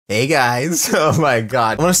Hey guys, oh my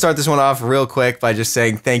god. I want to start this one off real quick by just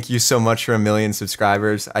saying thank you so much for 1 million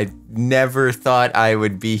subscribers. I never thought I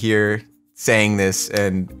would be here saying this,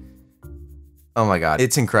 and oh my god,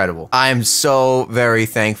 it's incredible. I am so very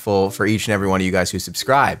thankful for each and every one of you guys who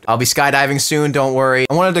subscribed. I'll be skydiving soon, don't worry.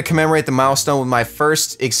 I wanted to commemorate the milestone with my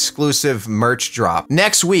first exclusive merch drop.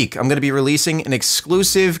 Next week, I'm gonna be releasing an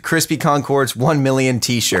exclusive Crispy Concords 1 million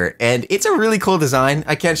t-shirt, and it's a really cool design.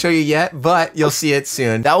 I can't show you yet, but you'll see it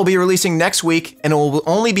soon. That will be releasing next week, and it will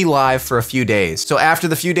only be live for a few days. So after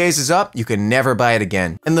the few days is up, you can never buy it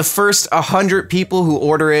again. And the first 100 people who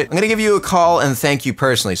order it, I'm gonna give you a call and thank you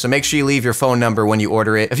personally, so make sure you leave your phone number when you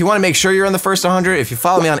order it. If you want to make sure you're in the first 100, if you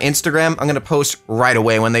follow me on Instagram, I'm gonna post right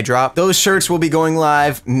away when they drop. Those shirts will be going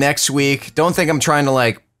live next week. Don't think I'm trying to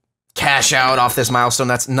like cash out off this milestone.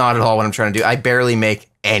 That's not at all what I'm trying to do. I barely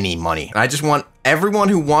make any money. I just want everyone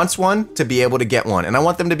who wants one to be able to get one, and I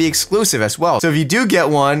want them to be exclusive as well. So if you do get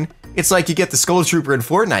one, it's like you get the Skull Trooper in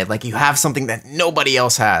Fortnite, like you have something that nobody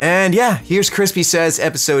else has. And yeah, here's Crispy Says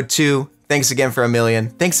episode 2. Thanks again for 1 million.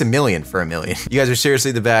 Thanks a million for 1 million. You guys are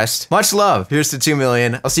seriously the best. Much love. Here's to 2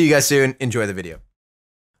 million. I'll see you guys soon. Enjoy the video.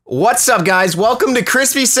 What's up, guys? Welcome to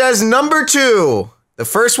Crispy Says number 2. The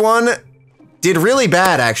first one did really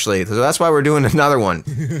bad, actually. So that's why we're doing another one.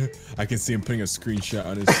 I can see him putting a screenshot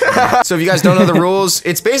on his screen. So if you guys don't know the rules,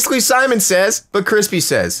 it's basically Simon Says, but Crispy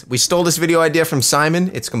Says. We stole this video idea from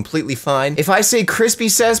Simon. It's completely fine. If I say Crispy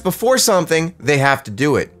Says before something, they have to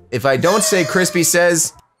do it. If I don't say Crispy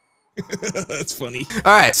Says, that's funny.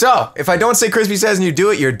 All right, so if I don't say Crispy Says and you do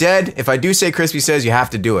it, you're dead. If I do say Crispy Says, you have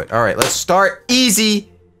to do it. All right, let's start easy.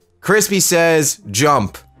 Crispy Says,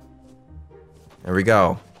 jump. There we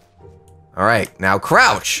go. All right, now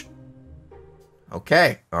crouch.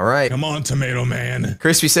 Okay, all right. Come on, Tomato Man.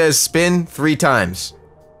 Crispy Says, spin 3 times.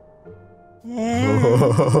 1,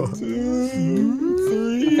 2,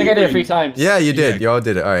 3. I think I did it 3 times. Yeah, you did. You all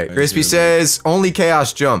did it. All right. Crispy Says, only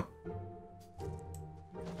Chaos jump.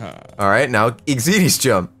 All right, now Exedy's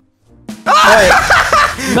jump. No!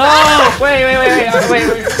 Wait.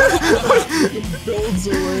 Builds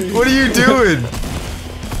away. What are you doing?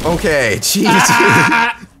 Okay, jeez.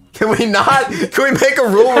 Can we not? Can we make a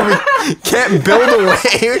rule where we can't build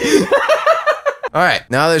away? All right,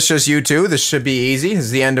 now there's just you two. This should be easy. This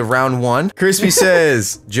is the end of round 1. Crispy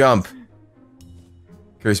Says, jump.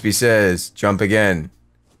 Crispy Says, jump again.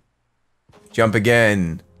 Jump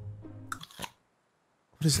again.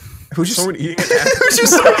 What is it? Who just? Someone eating an apple. Who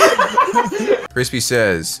just? Crispy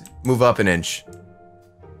Says, move up an inch.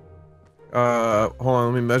 Hold on,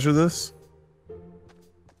 let me measure this.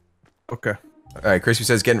 Okay. All right, Crispy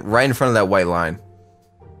Says, get right in front of that white line.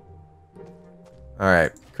 All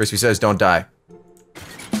right, Crispy Says, don't die.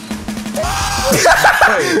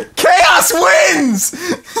 Chaos wins!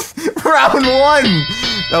 Round 1!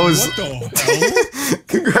 That was... What the hell?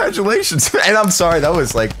 Congratulations, and I'm sorry, that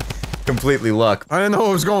was like completely luck. I didn't know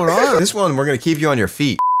what was going on. This one, we're gonna keep you on your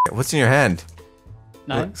feet. What's in your hand?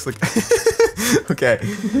 9. Looks like okay.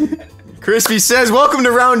 Crispy Says, welcome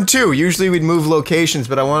to round 2. Usually we'd move locations,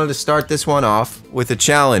 but I wanted to start this one off with a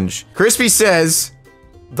challenge. Crispy Says,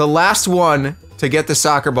 the last one to get the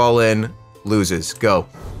soccer ball in loses. Go.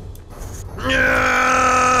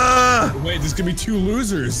 Wait, there's gonna be 2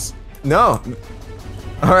 losers. No.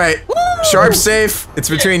 All right. Sharp safe. It's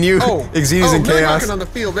between you, Exedy's, and Chaos. On the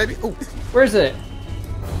field, baby. Oh. Where is it?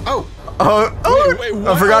 Oh. Wait,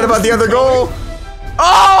 I forgot about the other goal.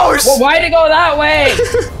 Oh! Well, why did it go that way?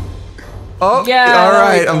 Oh, yeah. All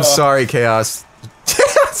right. I'm sorry, Chaos.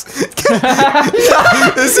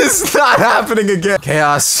 This is not happening again.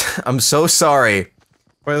 Chaos, I'm so sorry.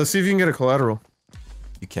 Wait, let's see if you can get a collateral.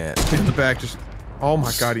 You can't. Hit the back, just... Oh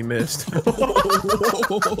my god, he missed.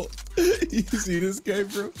 You see this guy,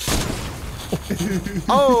 bro?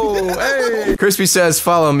 Oh, hey! Crispy Says,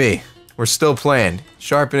 follow me. We're still playing.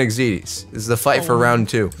 Sharp and Exedy's. This is the fight for round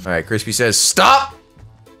 2. All right, Crispy Says, stop!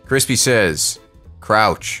 Crispy Says,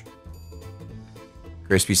 crouch.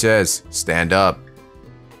 Crispy Says, stand up.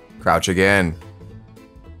 Crouch again.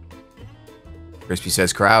 Crispy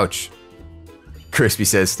Says, crouch. Crispy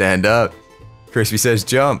Says, stand up. Crispy Says,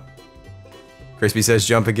 jump. Crispy Says,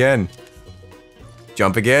 jump again.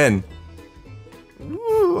 Jump again.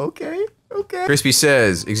 Ooh, okay, okay. Crispy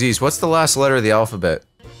Says, Exedy's, what's the last letter of the alphabet?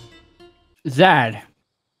 Zad.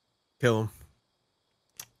 Kill him.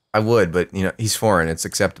 I would, but, you know, he's foreign. It's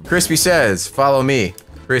acceptable. Crispy Says, follow me.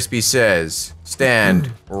 Crispy Says,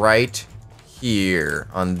 stand right here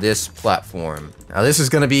on this platform. Now, this is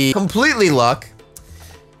gonna be completely luck,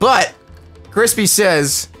 but Crispy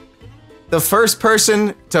Says, the first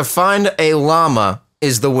person to find a llama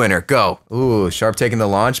is the winner. Go. Ooh, Sharp taking the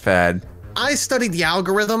launch pad. I studied the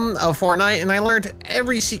algorithm of Fortnite, and I learned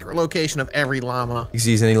every secret location of every llama.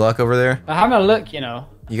 Xyz, any luck over there? I'm having a look, you know.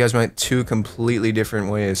 You guys went two completely different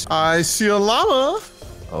ways. I see a llama.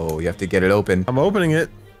 Oh, you have to get it open. I'm opening it.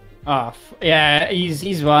 Oh, yeah,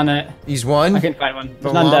 he's won it. He's won? I couldn't find one. The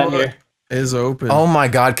There's none down llama here. is open. Oh my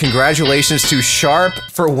god, congratulations to Sharp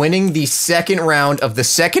for winning the second round of the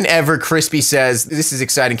second ever Crispy Says. This is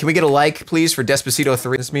exciting. Can we get a like, please, for Despacito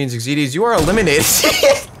 3? This means, Xyz, you are eliminated. Just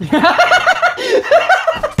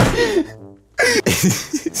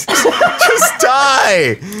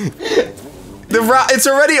die! It's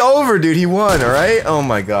already over, dude. He won, alright? Oh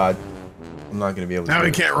my god. I'm not gonna be able to Now do he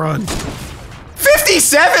it. can't run.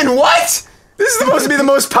 57? What? This is supposed to be the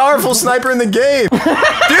most powerful sniper in the game.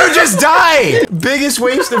 Dude, just die! Biggest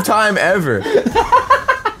waste of time ever.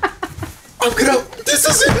 I'm gonna. This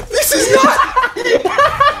is not.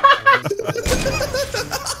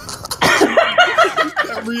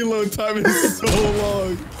 That reload time is so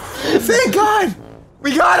long. Thank God.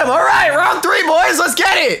 We got him. All right, round 3, boys. Let's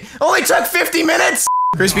get it. Only took 50 minutes.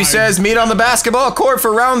 Crispy Says, meet on the basketball court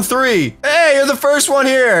for round 3. Hey, you're the first one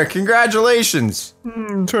here. Congratulations.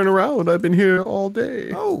 Turn around. I've been here all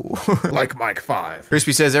day. Oh. Like Mike 5.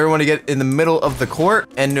 Crispy Says, everyone to get in the middle of the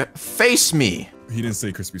court and face me. He didn't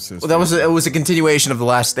say Crispy Says. Well, that was it was a continuation of the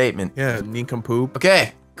last statement. Yeah, nincompoop.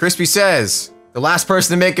 Okay, Crispy Says, the last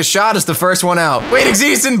person to make a shot is the first one out. Wait,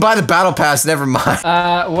 Xyz didn't buy the battle pass. Never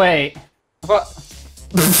mind. Wait. What?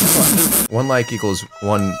 1 like equals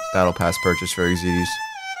 1 battle pass purchase for Xyz.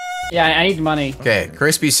 Yeah, I need money. Okay,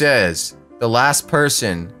 Crispy Says, the last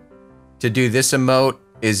person to do this emote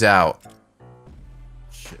is out.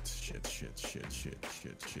 Shit.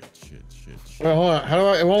 Wait, hold on. How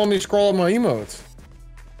do it won't let me scroll up my emotes?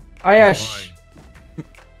 Oh yeah.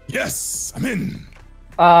 Yes, I'm in.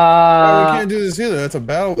 We can't do this either. That's a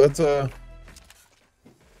battle. That's a.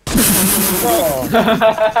 Oh.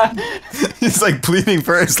 He's like pleading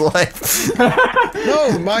for his life.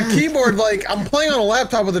 No, my keyboard, like, I'm playing on a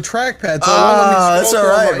laptop with a trackpad, so That's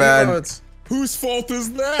alright, man. emotes. Whose fault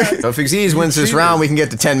is that? So if Xyz wins this round, we can get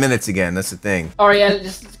to 10 minutes again. That's the thing. Oh yeah,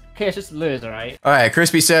 okay, it's just lose, alright? Alright,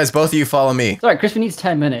 Crispy Says, both of you follow me. Sorry, Crispy needs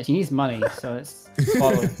 10 minutes. He needs money, so it's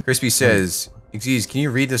follow. Crispy Says, Xyz, can you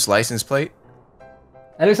read this license plate?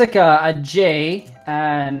 It looks like a J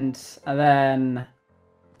and then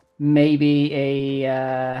maybe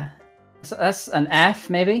a so that's an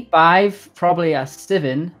F maybe 5, probably a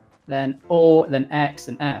 7, then O, then X,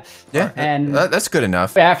 and F. Yeah, and that's good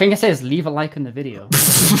enough. yeah, I think it says leave a like on the video.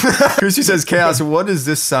 Crispy Says, Chaos, what does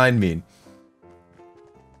this sign mean?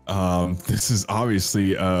 This is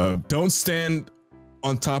obviously don't stand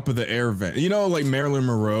on top of the air vent. You know, like Marilyn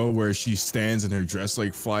Monroe, where she stands and her dress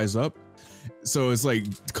like flies up. So it's like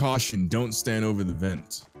caution, don't stand over the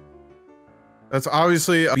vent. That's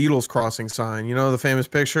obviously a Beatles crossing sign. You know the famous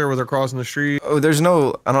picture where they're crossing the street? Oh, there's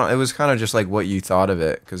no, it was kind of just like what you thought of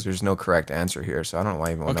it, because there's no correct answer here, so I don't know why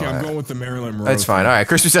you even want to Okay, know I'm that. going with the Marilyn Monroe. That's fine. All right,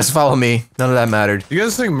 Crispy Says, follow me. None of that mattered. You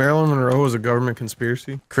guys think Marilyn Monroe was a government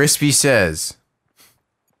conspiracy? Crispy Says,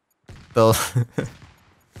 the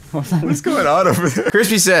what's going on over there?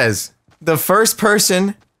 Crispy Says, the first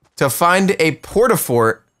person to find a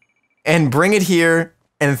porta-fort and bring it here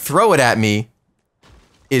and throw it at me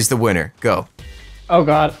is the winner. Go. Oh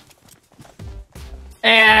god.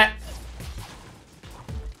 What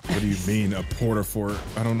do you mean, a porta fort?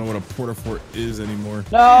 I don't know what a porta fort is anymore.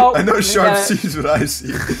 No. I know we Sharp gotta- sees what I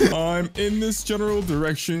see. I'm in this general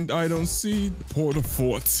direction. I don't see the porta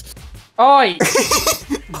fort. Oi!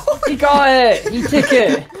 He got it! He took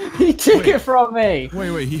it! He took it from me!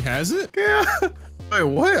 Wait, he has it? Yeah. Wait,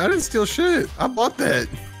 what? I didn't steal shit. I bought that.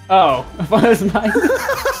 Oh, I thought it was mine.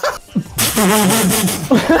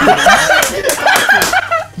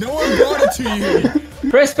 No one brought it to you.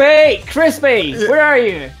 Crispy! Crispy! Where are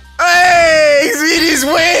you? Hey, Xyz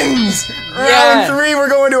wins! Yeah. Round 3, we're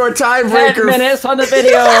going to our 10 tiebreaker. minutes on the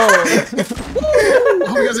video!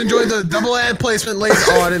 Hope you guys enjoyed the double ad placement later.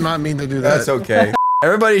 Oh, I did not mean to do that. That's okay.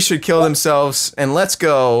 Everybody should kill themselves, and let's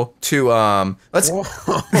go to let's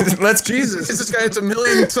Jesus, this guy has 1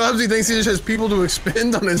 million subs. He thinks he just has people to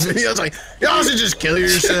expend on his videos. Like, y'all should just kill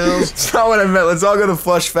yourselves. That's not what I meant. Let's all go to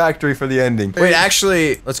Flush Factory for the ending. Wait,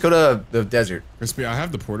 actually, let's go to the desert. Crispy, I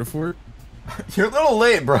have the porta fort. You're a little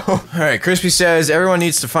late, bro. All right, Crispy Says, everyone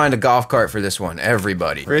needs to find a golf cart for this one.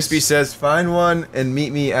 Everybody. Crispy Says, find one and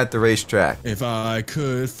meet me at the racetrack. If I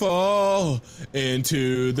could fall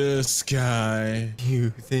into the sky. You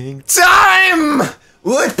think time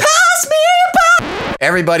would pass me by?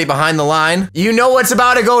 Everybody behind the line, you know what's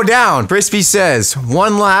about to go down. Crispy Says,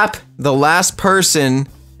 1 lap, the last person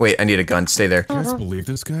Wait, I need a gun. Stay there. You guys believe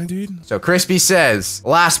this guy, dude? So Crispy says,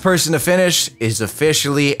 last person to finish is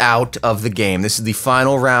officially out of the game. This is the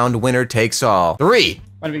final round. Winner takes all. 3,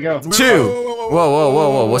 Where do we go? 2.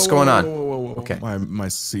 Whoa. What's going on? Okay. My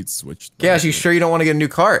seat switched. Chaos, you sure you don't want to get a new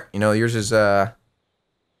cart? You know, yours is, No,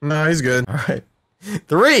 he's good. All right.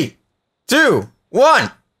 3, 2,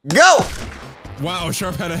 1, go! Wow,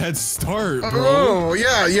 Sharp had a head start, bro. Oh,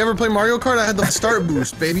 yeah. You ever play Mario Kart? I had the start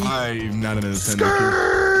boost, baby. I'm not a Nintendo kid.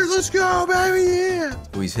 Skrrr, let's go, baby, yeah.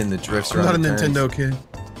 Oh, he's hitting the drifts I'm around not a the turns. Nintendo kid.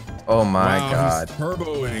 Oh my Wow, god. He's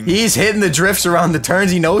turboing. He's hitting the drifts around the turns.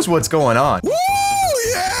 He knows what's going on. Woo!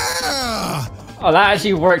 Yeah! Oh, that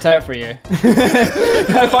actually worked out for you.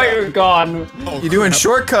 I thought you were gone. Oh, You're doing crap.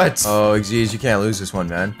 shortcuts. Oh, Xyz, you can't lose this one,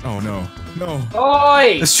 man. Oh no. No.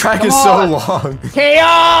 Oi! This track Come is on. so long.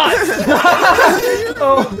 Chaos!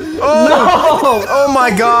 Oh, no! Oh my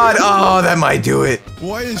god. Oh, that might do it.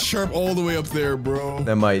 Why is Sharp all the way up there, bro?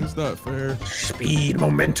 That might. It's not fair. Speed,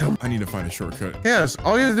 momentum. I need to find a shortcut. Yes,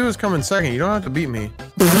 all you have to do is come in second. You don't have to beat me.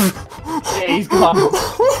 Yeah, he's gone.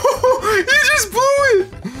 He just blew it.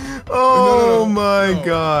 Oh my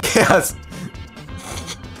god. Yes.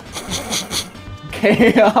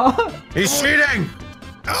 Chaos? He's cheating!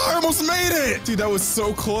 Oh, I almost made it! Dude, that was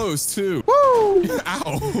so close, too. Woo.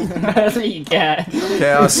 Ow. That's what you get.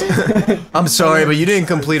 Chaos. I'm sorry, but you didn't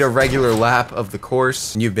complete a regular lap of the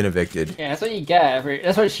course. And you've been evicted. Yeah, that's what you get.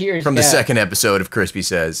 That's what cheaters From get. the second episode of Crispy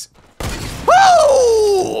Says.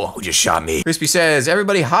 Woo! Who just shot me? Crispy says,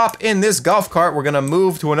 everybody hop in this golf cart. We're gonna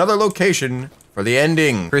move to another location for the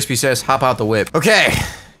ending. Crispy says, hop out the whip. Okay.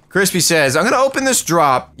 Crispy says, I'm gonna open this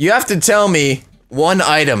drop. You have to tell me one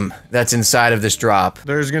item that's inside of this drop.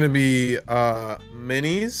 There's gonna be,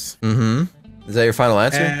 minis. Mm-hmm. Is that your final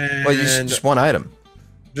answer? Well, just one item.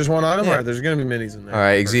 Just one item? Yeah. Alright, there's gonna be minis in there. All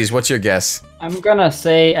right, Xyz, what's your guess? I'm gonna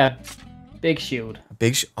say a big shield. A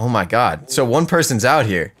big oh my god. So one person's out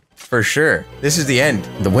here. For sure. This is the end.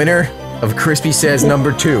 The winner of Crispy Says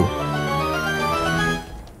number 2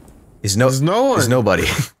 is There's no one. is nobody.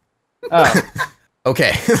 Oh.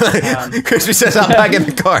 Okay. Crispy says hop back in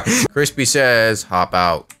the car. Crispy says hop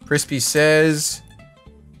out. Crispy says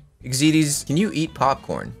Xyz, can you eat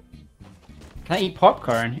popcorn? Can I eat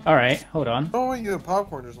popcorn? Alright, hold on. Oh, you have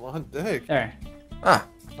popcorn. There's one dick. There. Ah.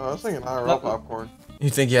 Oh, I was thinking IRL Look. popcorn. You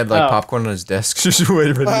think he had like Oh. popcorn on his desk? Just wait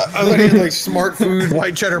a minute. I thought he had like smart food,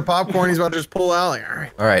 white cheddar popcorn. He's about to just pull out. Like, all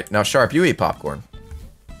right. Alright, now Sharp, you eat popcorn.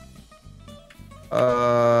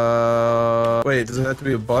 Wait, does it have to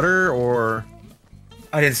be a butter or?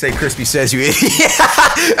 I didn't say Crispy says you eat.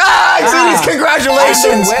 Xyz,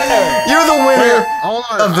 congratulations! You're the winner! Hold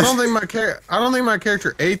on. I don't think my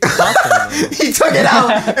character ate the popcorn. He took it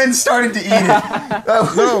out and started to eat it.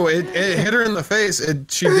 No, it hit her in the face.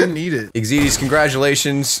 She didn't eat it. Xyz,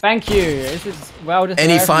 congratulations. Thank you. This is well deserved.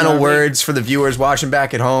 Any final Marvin. words for the viewers watching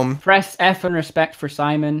back at home? Press F in respect for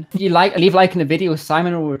Simon. If you leave like in the video,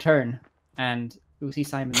 Simon will return. And we'll see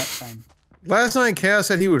Simon next time. Last night, Chaos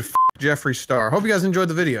said he would f Jeffree Star. Hope you guys enjoyed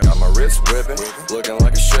the video. Got my wrist whipping, looking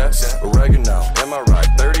like a chef. Oregano, in my right,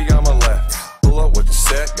 30 on my left. Pull up with the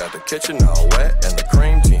set, got the kitchen all wet, and the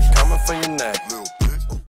cream team coming for your neck.